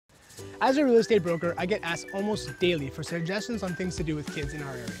As a real estate broker, I get asked almost daily for suggestions on things to do with kids in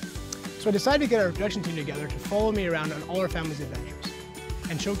our area. So I decided to get our production team together to follow me around on all our family's adventures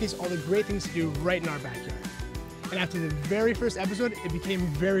and showcase all the great things to do right in our backyard. And after the very first episode, it became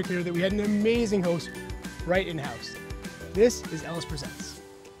very clear that we had an amazing host right in-house. This is Ellis Presents.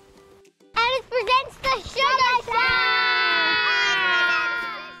 Ellis Presents the Sugar Sound!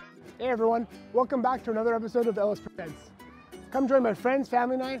 Hey everyone, welcome back to another episode of Ellis Presents. Come join my friends,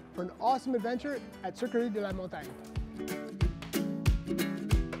 family and I for an awesome adventure at Sucrerie de la Montagne.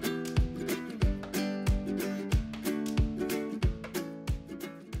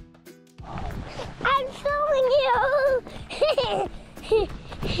 I'm showing you!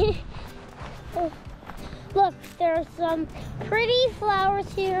 Look, there's some pretty flowers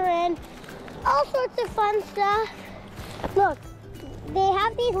here and all sorts of fun stuff. Look, they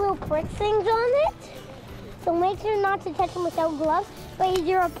have these little prick things on it, so make sure not to touch them without gloves. But if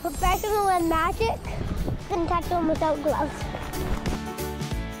you're a professional in magic, you can touch them without gloves.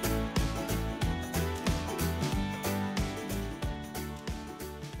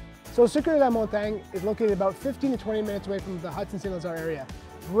 So Sucrerie de la Montagne is located about 15 to 20 minutes away from the Hudson Saint-Lazare area,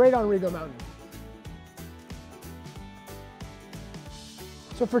 right on Rigaud Mountain.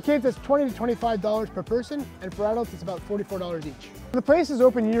 So for kids, it's $20 to $25 per person, and for adults, it's about $44 each. The place is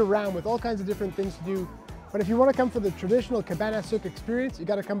open year-round with all kinds of different things to do, but if you want to come for the traditional cabana souk experience, you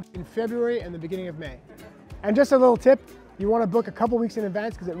got to come in February and the beginning of May. And just a little tip, you want to book a couple weeks in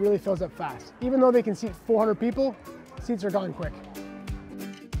advance because it really fills up fast. Even though they can seat 400 people, seats are gone quick.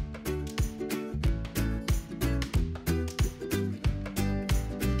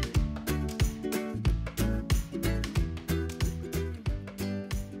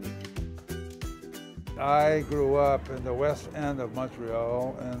 I grew up in the west end of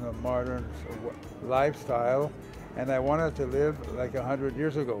Montreal in a modern lifestyle, and I wanted to live like 100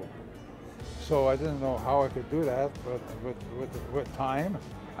 years ago. So I didn't know how I could do that, but with time,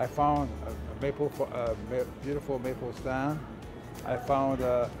 I found a beautiful maple stand. I found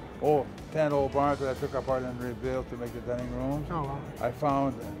 10 old barns that I took apart and rebuilt to make the dining rooms. Oh, wow. I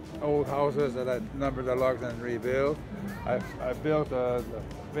found old houses that I numbered the logs and rebuilt. I built a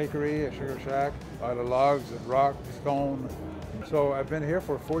bakery, a sugar shack, out of logs and rock, stone. So I've been here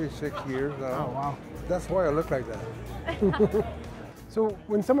for 46 years now. Oh, wow. That's why I look like that. So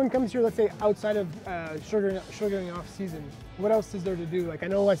when someone comes here, let's say outside of sugaring off season, what else is there to do? Like I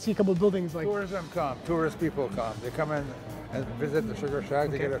know I see a couple of buildings like... Tourist people come. They come in and visit the sugar shack.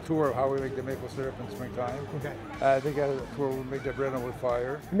 Okay. They get a tour of how we make the maple syrup in springtime. Okay. They get a tour where we make the bread on wood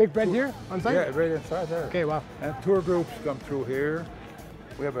fire. You make bread here on site? Yeah, right inside there. Okay, wow. And tour groups come through here.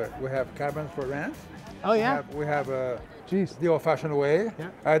 We have cabins for rent. Oh yeah? We have Jeez. the old-fashioned way.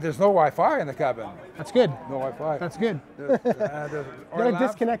 Yeah. There's no Wi-Fi in the cabin. That's good. No Wi-Fi. That's good. You gotta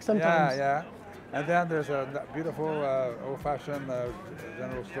disconnect sometimes. Yeah. And then there's a beautiful old-fashioned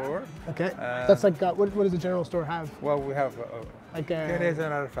general store. Okay. That's like, what does the general store have? Well, we have Like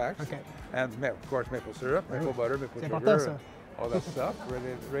Canadian artifacts. Okay. And of course maple syrup, maple butter, maple C'est sugar, important, ça. all that stuff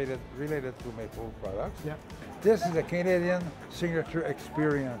related to maple products. Yeah. This is a Canadian signature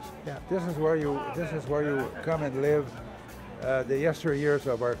experience. Yeah. This is where you come and live the yesteryears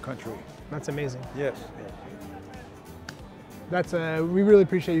of our country. That's amazing. Yes. That's we really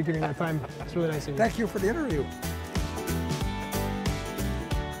appreciate you giving that time. It's really nice of you. Thank you for the interview.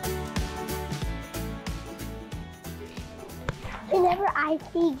 Whenever I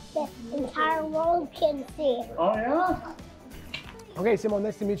see, the entire world can see. Oh yeah? Okay, Simon,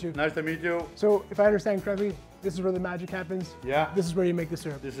 nice to meet you. Nice to meet you. So if I understand correctly, this is where the magic happens. Yeah. This is where you make the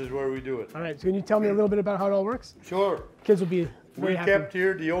syrup. This is where we do it. All right, so can you tell me a little bit about how it all works? Sure. Kids will be very We happy. kept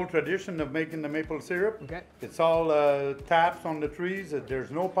here the old tradition of making the maple syrup. Okay. It's all taps on the trees.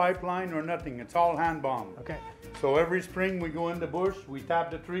 There's no pipeline or nothing. It's all hand bombed. Okay. So every spring we go in the bush, we tap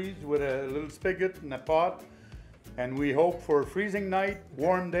the trees with a little spigot and a pot, and we hope for a freezing night,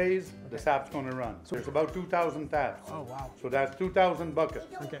 warm days, the sap's going to run. So there's about 2,000 taps. Oh, wow. So that's 2,000 buckets.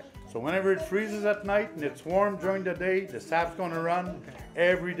 Okay. So whenever it freezes at night and it's warm during the day, the sap's going to run. Okay.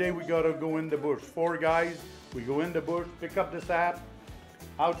 Every day we got to go in the bush. 4 guys, we go in the bush, pick up the sap.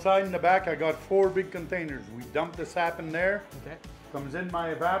 Outside in the back, I got 4 big containers. We dump the sap in there. Okay. Comes in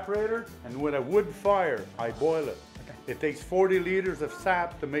my evaporator, and with a wood fire, I boil it. Okay. It takes 40 liters of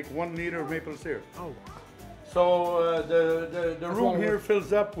sap to make 1 liter of maple syrup. Oh. So the That's room long here work.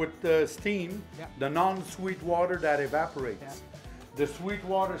 fills up with steam, Yeah. the non-sweet water that evaporates. Yeah. The sweet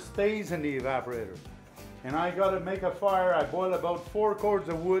water stays in the evaporator. And I gotta make a fire. I boil about 4 cords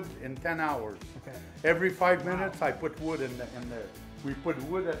of wood in 10 hours. Okay. Every 5 minutes, I put wood in there. We put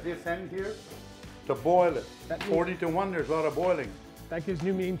wood at this end here to boil it. That means- 40 to 1, there's a lot of boiling. That gives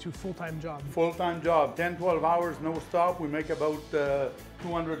new meaning to full-time job. Full-time job, 10, 12 hours, no stop. We make about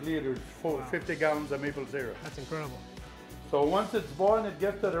 200 liters, 50 gallons of maple syrup. That's incredible. So once it's boiled, it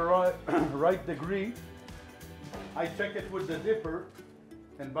gets to the right degree. I check it with the dipper,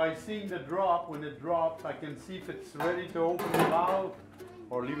 and by seeing the drop, when it drops, I can see if it's ready to open the valve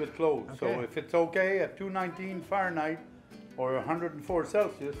or leave it closed. Okay. So if it's okay at 219 Fahrenheit or 104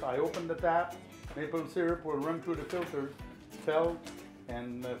 Celsius, I open the tap, maple syrup will run through the filters, felt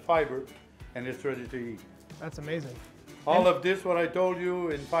and fiber, and it's ready to eat. That's amazing. All of this, what I told you,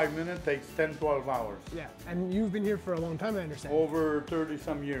 in 5 minutes takes 10, 12 hours. Yeah, and you've been here for a long time, I understand. Over 30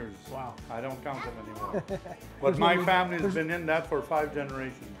 some years. Wow. I don't count them anymore. But my family's been in that for 5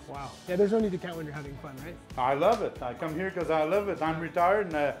 generations. Wow. Yeah, there's no need to count when you're having fun, right? I love it. I come here because I love it. I'm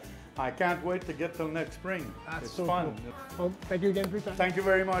retired and I can't wait to get till next spring. That's it's so fun. Cool. Well, thank you again for your time. Thank you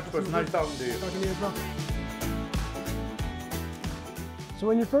very much. It was nice talking to you. Talking to you as well. So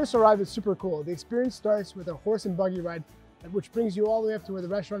when you first arrive at Sucrerie, the experience starts with a horse and buggy ride, which brings you all the way up to where the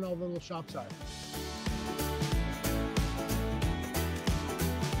restaurant and all the little shops are.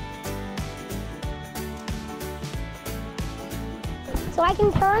 So I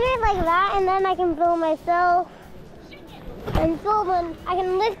can turn it like that, and then I can film myself. And film, and I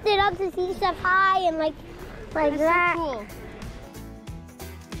can lift it up to see stuff high and like that. So cool.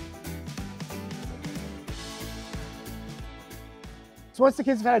 So once the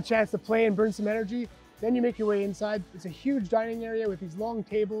kids have had a chance to play and burn some energy, then you make your way inside. It's a huge dining area with these long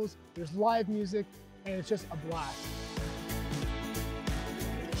tables, there's live music, and it's just a blast.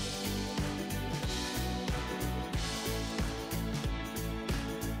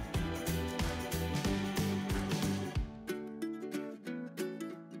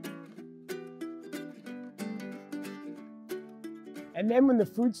 And then when the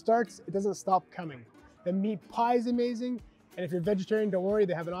food starts, it doesn't stop coming. The meat pie is amazing, and if you're vegetarian, don't worry,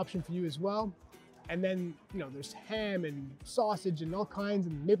 they have an option for you as well. And then, there's ham and sausage and all kinds,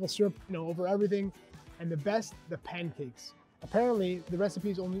 and maple syrup, over everything. And the best, the pancakes. Apparently, the recipe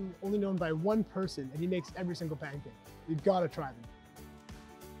is only known by one person, and he makes every single pancake. You've got to try them.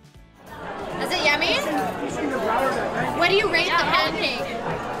 Is it yummy? What do you rate the pancake?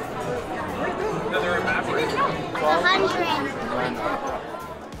 100.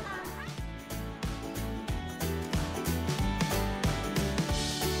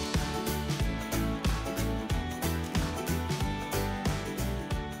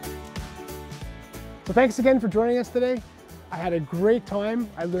 So thanks again for joining us today. I had a great time.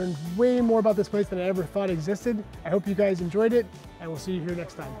 I learned way more about this place than I ever thought existed. I hope you guys enjoyed it, and we'll see you here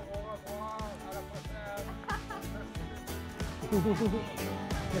next time.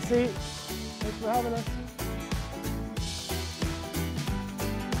 Merci. Thanks for having us.